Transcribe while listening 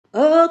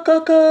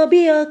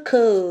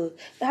Okoko.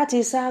 That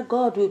is how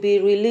God will be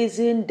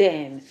releasing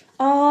them.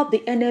 All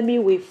the enemy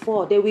will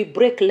fall. They will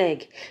break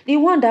leg. The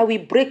one that will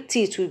break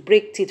teeth will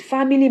break teeth.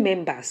 Family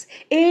members,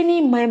 any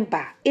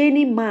member,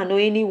 any man or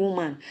any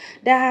woman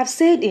that have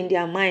said in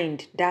their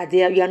mind that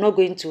you are not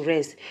going to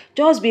rest,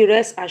 just be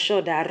rest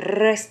assured that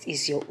rest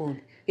is your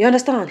own. You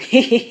understand?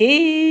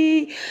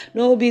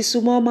 No be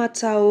small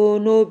matter, oh,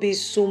 no be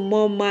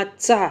small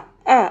matter.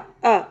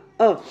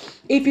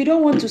 If you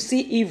don't want to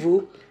see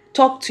evil,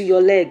 talk to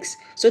your legs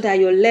so that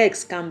your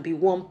legs can be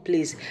one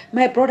place.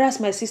 My brothers,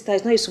 my sisters,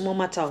 it's not a small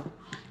matter.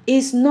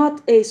 It's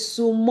not a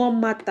small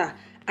matter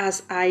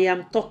as I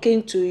am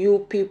talking to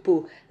you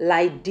people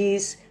like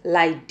this.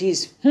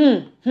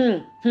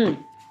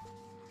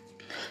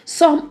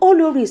 Some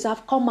Oloris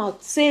have come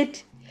out,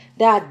 said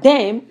that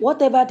them,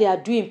 whatever they are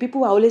doing,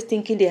 people are always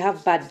thinking they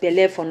have bad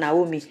belly for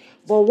Naomi.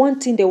 But one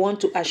thing they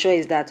want to assure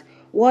is that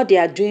what they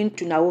are doing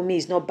to Naomi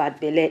is not bad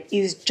belly.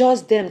 It's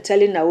just them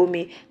telling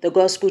Naomi the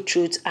gospel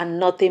truth and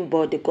nothing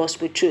but the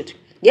gospel truth.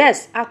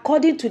 Yes,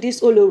 according to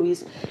these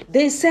Oloris,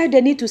 they said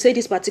they need to say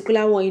this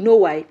particular one. You know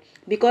why?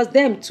 Because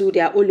them too, they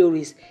are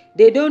Oloris.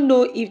 They don't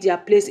know if their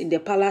place in the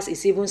palace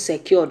is even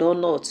secured or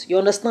not. You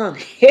understand?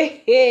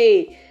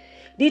 Hey.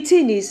 The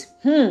thing is,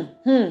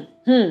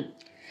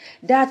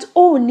 that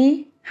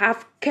Ooni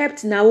have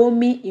kept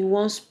Naomi in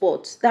one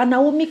spot. That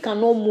Naomi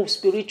cannot move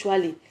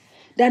spiritually.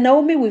 That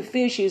Naomi will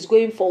feel she is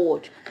going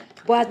forward.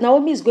 But as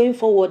Naomi is going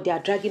forward, they are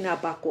dragging her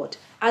backward.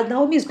 As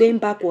Naomi is going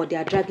backward, they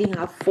are dragging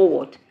her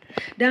forward.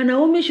 That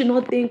Naomi should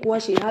not think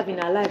what she have in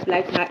her life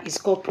like now is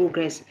called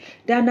progress.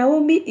 That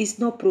Naomi is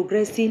not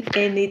progressing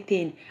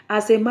anything.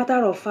 As a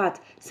matter of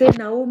fact, say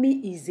Naomi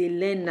is a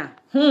learner.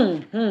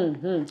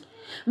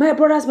 My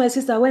brothers, my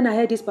sister, when I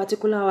heard this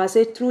particular hour, I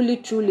said, truly,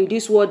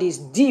 this word is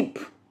deep.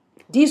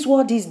 This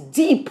word is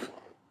deep.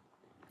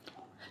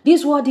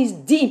 This word is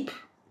deep.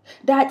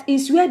 That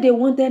is where they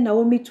wanted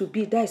Naomi to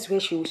be. That is where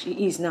she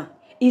is now.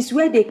 It's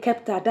where they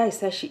kept her. That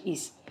is where she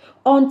is.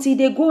 Until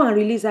they go and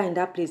release her in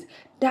that place.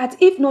 That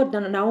if not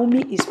that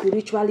Naomi is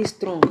spiritually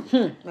strong.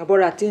 My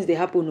brother, things they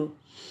happen. No?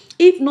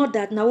 If not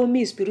that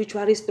Naomi is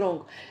spiritually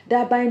strong,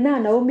 that by now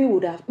Naomi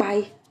would have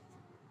died.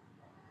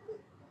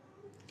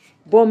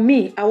 But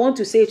me, I want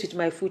to say it with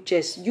my full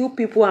chest. You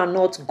people are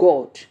not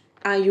God.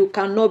 And you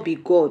cannot be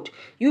God.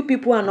 You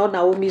people are not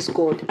Naomi's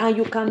God. And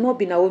you cannot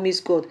be Naomi's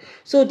God.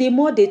 So the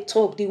more they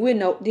talk, the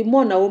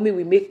more Naomi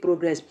will make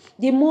progress.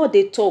 The more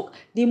they talk,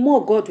 the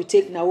more God will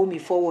take Naomi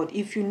forward.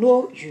 If you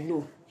know, you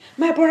know.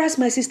 My brothers,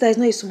 my sisters, it's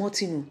not a small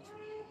thing.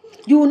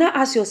 You will now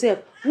ask yourself,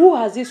 who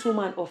has this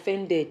woman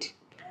offended?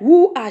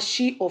 Who has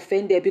she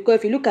offended? Because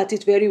if you look at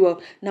it very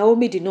well,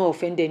 Naomi did not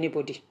offend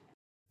anybody.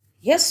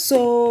 Yes,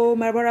 so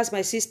my brothers,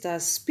 my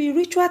sisters,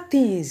 spiritual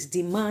things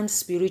demand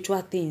spiritual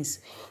things.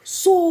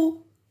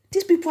 So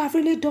these people have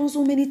really done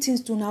so many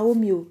things to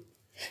Naomi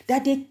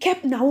that they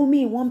kept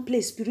Naomi in one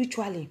place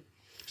spiritually.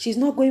 She's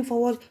not going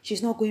forward,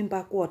 she's not going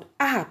backward.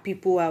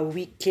 People are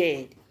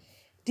wicked.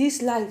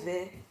 This life,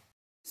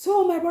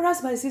 So my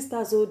brothers, my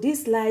sisters,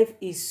 this life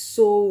is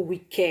so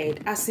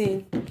wicked. As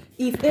in,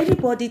 if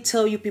anybody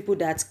tell you people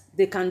that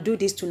they can do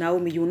this to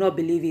Naomi, you will not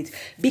believe it.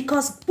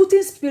 Because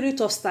putting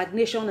spirit of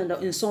stagnation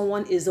in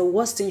someone is the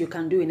worst thing you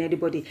can do in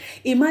anybody.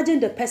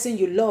 Imagine the person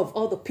you love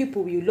or the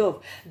people you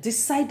love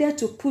decided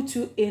to put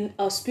you in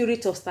a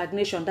spirit of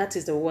stagnation. That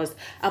is the worst.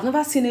 I've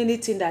never seen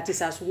anything that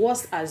is as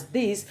worse as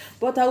this.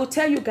 But I will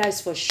tell you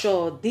guys for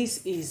sure,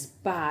 this is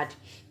bad.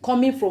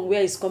 Coming from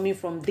where it's coming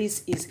from,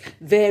 this is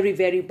very,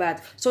 very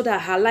bad. So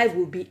that her life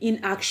will be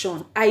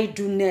inaction,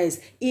 idleness,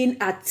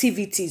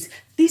 inactivities.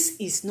 This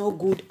is not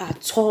good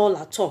at all,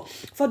 at all.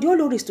 For the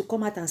Oloris to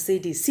come out and say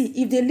this, see,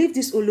 if they leave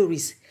these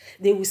Oloris,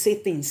 they will say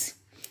things.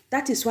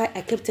 That is why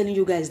I kept telling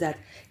you guys that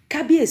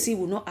KBSC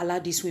will not allow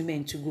these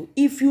women to go.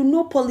 If you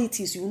know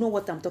politics, you know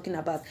what I'm talking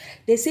about.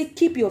 They say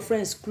keep your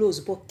friends close,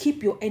 but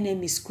keep your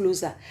enemies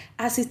closer.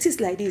 As it is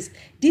like this,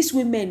 these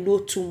women know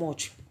too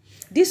much.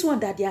 This one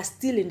that they are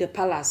still in the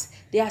palace,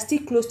 they are still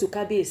close to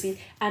KBSC,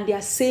 and they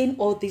are saying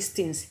all these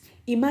things.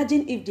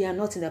 Imagine if they are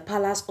not in the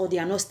palace or they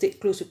are not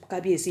close to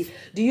KBSC.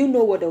 Do you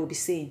know what they will be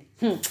saying?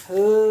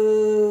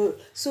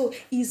 So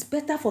it's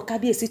better for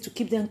KBSC to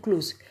keep them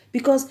close,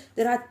 because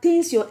there are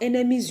things your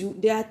enemies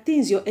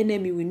your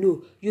enemy will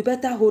know. You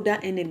better hold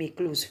that enemy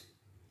close.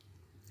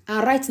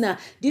 And right now,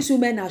 these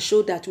women are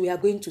showed that we are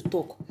going to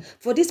talk.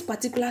 For this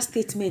particular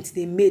statement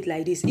they made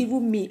like this,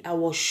 even me, I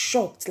was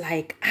shocked.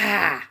 Like,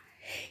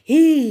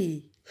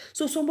 hey,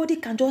 so somebody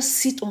can just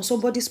sit on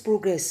somebody's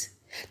progress.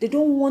 They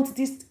don't want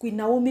this Queen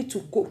Naomi to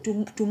go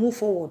to move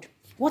forward.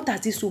 What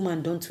has this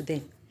woman done to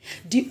them?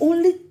 The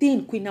only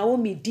thing Queen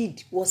Naomi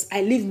did was,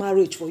 I leave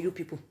marriage for you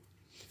people.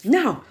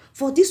 Now,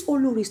 for these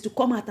Oloris to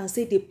come out and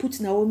say they put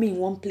Naomi in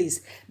one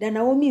place, that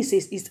Naomi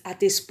says is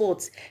at a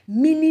spot,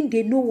 meaning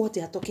they know what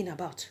they are talking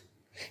about.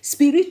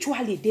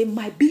 Spiritually, they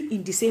might be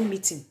in the same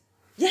meeting.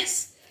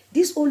 Yes,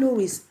 these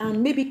Oloris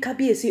and maybe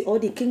KBSC or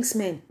the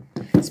Kingsmen,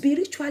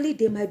 spiritually,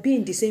 they might be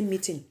in the same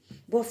meeting.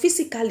 But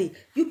physically,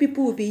 you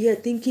people will be here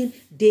thinking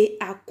they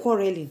are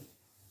quarreling.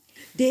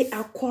 They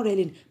are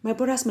quarreling. My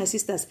brothers, my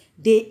sisters,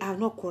 they are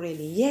not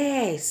quarreling.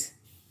 Yes.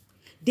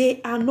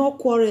 They are not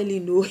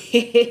quarreling. No.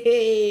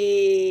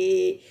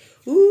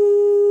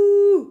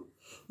 Ooh.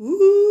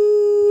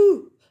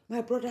 Ooh.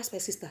 My brothers, my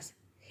sisters.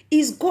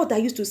 It's God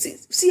that used to say.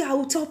 See, I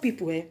will tell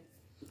people,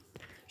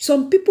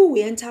 some people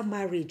will enter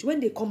marriage. When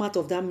they come out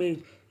of that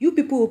marriage, you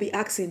people will be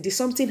asking, did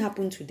something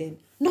happen to them?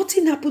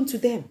 Nothing happened to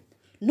them.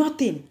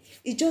 Nothing.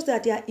 It's just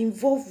that they are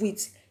involved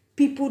with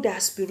people that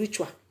are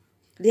spiritual.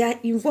 They are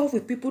involved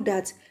with people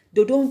that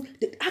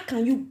how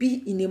can you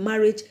be in a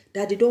marriage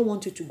that they don't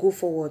want you to go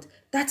forward?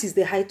 That is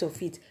the height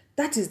of it.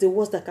 That is the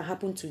worst that can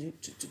happen to you.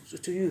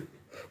 To you.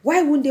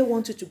 Why wouldn't they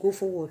want you to go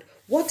forward?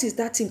 What is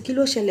that thing?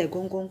 Kilo shele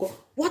gongongo.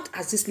 What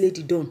has this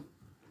lady done?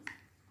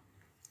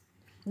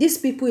 These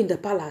people in the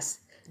palace,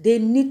 they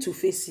need to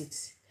face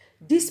it.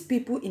 These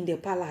people in the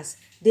palace,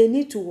 they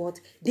need to what?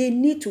 They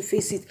need to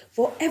face it.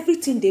 For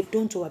everything they've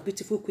done to our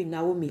beautiful Queen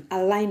Naomi,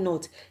 align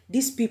not.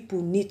 These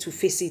people need to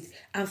face it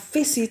and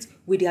face it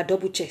with their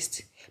double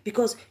chest.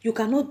 Because you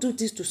cannot do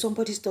this to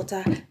somebody's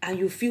daughter and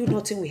you feel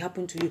nothing will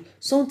happen to you.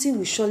 Something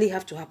will surely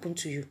have to happen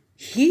to you.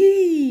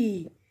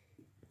 See,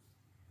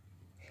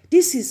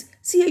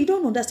 you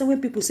don't understand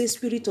when people say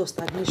spirit of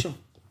stagnation.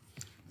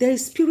 There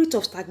is spirit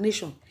of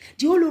stagnation.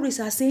 The Oloris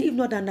are saying, if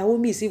not that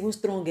Naomi is even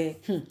stronger,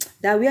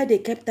 that where they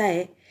kept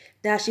her,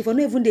 that she for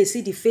not even they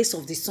see the face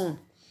of the sun.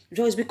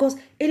 Just because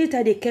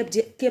anytime they kept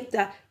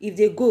her, if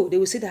they go, they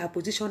will see that her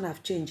position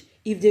have changed.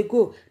 If they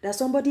go, that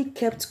somebody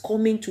kept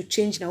coming to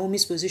change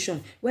Naomi's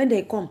position. When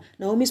they come,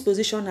 Naomi's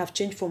position have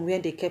changed from where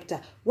they kept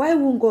her. Why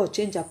won't God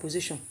change her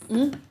position?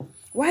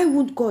 Why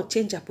won't God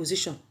change her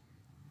position?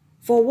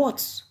 For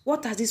what?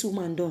 What has this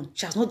woman done?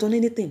 She has not done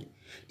anything.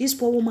 This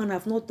poor woman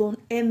have not done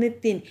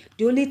anything.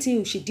 The only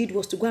thing she did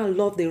was to go and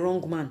love the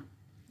wrong man.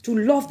 To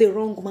love the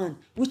wrong man,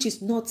 which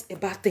is not a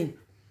bad thing.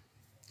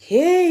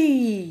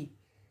 Hey!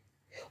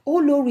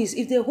 Oloris,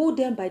 if they hold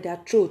them by their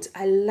throat,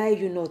 I lie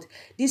you not.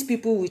 These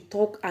people will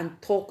talk and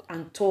talk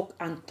and talk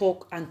and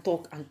talk and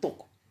talk and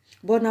talk.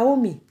 But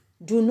Naomi,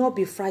 do not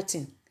be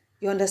frightened.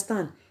 You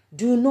understand?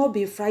 Do not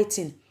be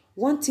frightened.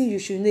 One thing you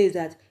should know is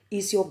that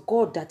it's your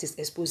God that is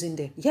exposing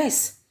them.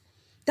 Yes.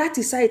 That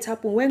is how it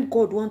happens when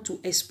God wants to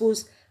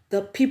expose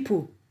the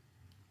people.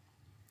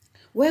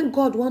 When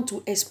God wants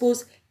to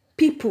expose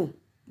people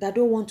that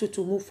don't want you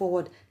to move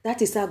forward,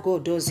 that is how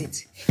God does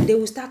it. They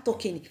will start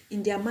talking.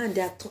 In their mind,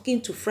 they are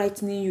talking to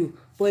frightening you.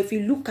 But if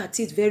you look at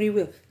it very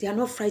well, they are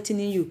not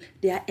frightening you.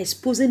 They are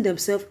exposing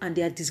themselves and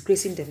they are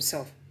disgracing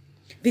themselves.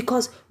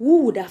 Because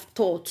who would have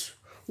thought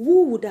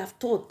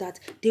that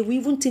they will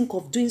even think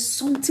of doing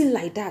something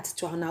like that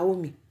to our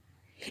Naomi?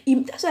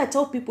 That's why I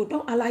tell people,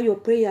 don't allow your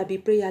prayer be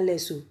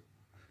prayerless.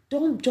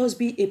 Don't just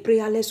be a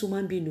prayerless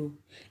woman being. No.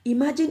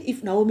 Imagine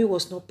if Naomi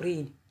was not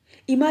praying.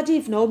 Imagine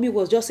if Naomi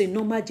was just a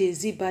normal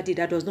Jay-Z body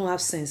that does not have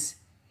sense.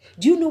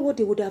 Do you know what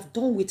they would have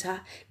done with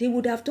her? They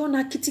would have done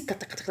her kitty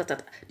kata kata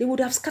kata. They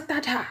would have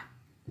scattered her.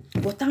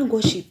 But thank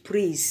God she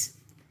prays.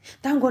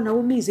 Thank God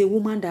Naomi is a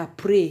woman that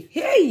prays.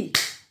 Hey!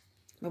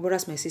 My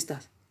brothers, my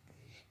sisters.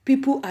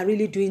 People are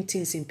really doing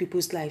things in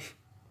people's life.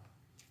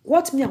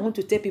 What I want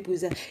to tell people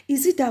is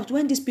it that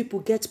when these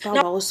people get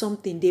power or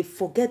something, they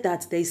forget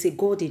that there is a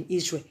God in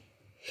Israel?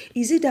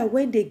 Is it that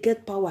when they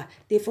get power,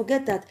 they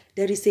forget that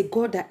there is a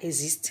God that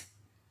exists?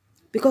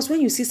 Because when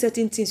you see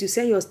certain things, you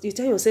tell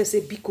yourself, say,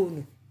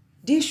 Bikono,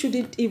 this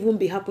shouldn't even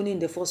be happening in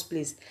the first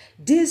place.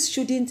 This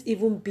shouldn't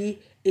even be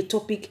a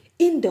topic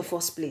in the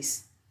first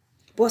place.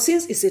 But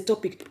since it's a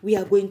topic, we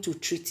are going to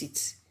treat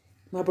it.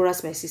 My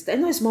brothers, my sisters, I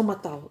know it's small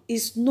matter.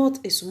 It's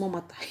not a small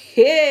matter.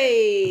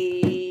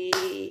 Hey!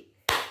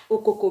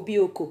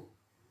 Okokobioko.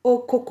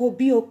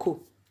 Okokobioko.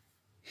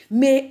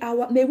 May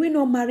we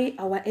not marry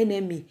our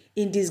enemy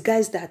in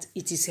disguise that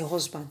it is a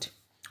husband.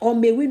 Or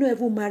may we not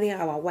even marry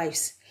our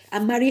wives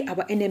and marry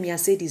our enemy and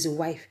say it is a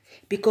wife.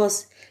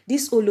 Because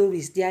these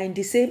Oloris, they are in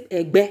the same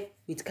egbe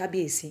with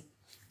Kabiesi.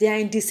 They are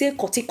in the same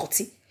koti.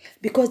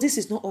 Because this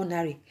is not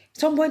ordinary.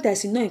 Someone that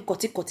is not in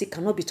koti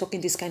cannot be talking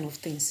this kind of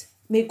things.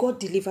 May God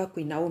deliver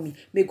Queen Naomi.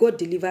 May God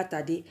deliver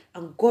Tade.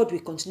 And God will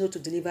continue to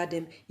deliver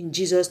them in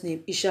Jesus'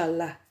 name.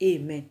 Inshallah.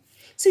 Amen.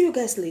 See you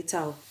guys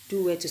later.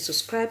 Do well to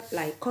subscribe,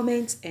 like,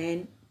 comment,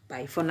 and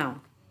bye for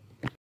now.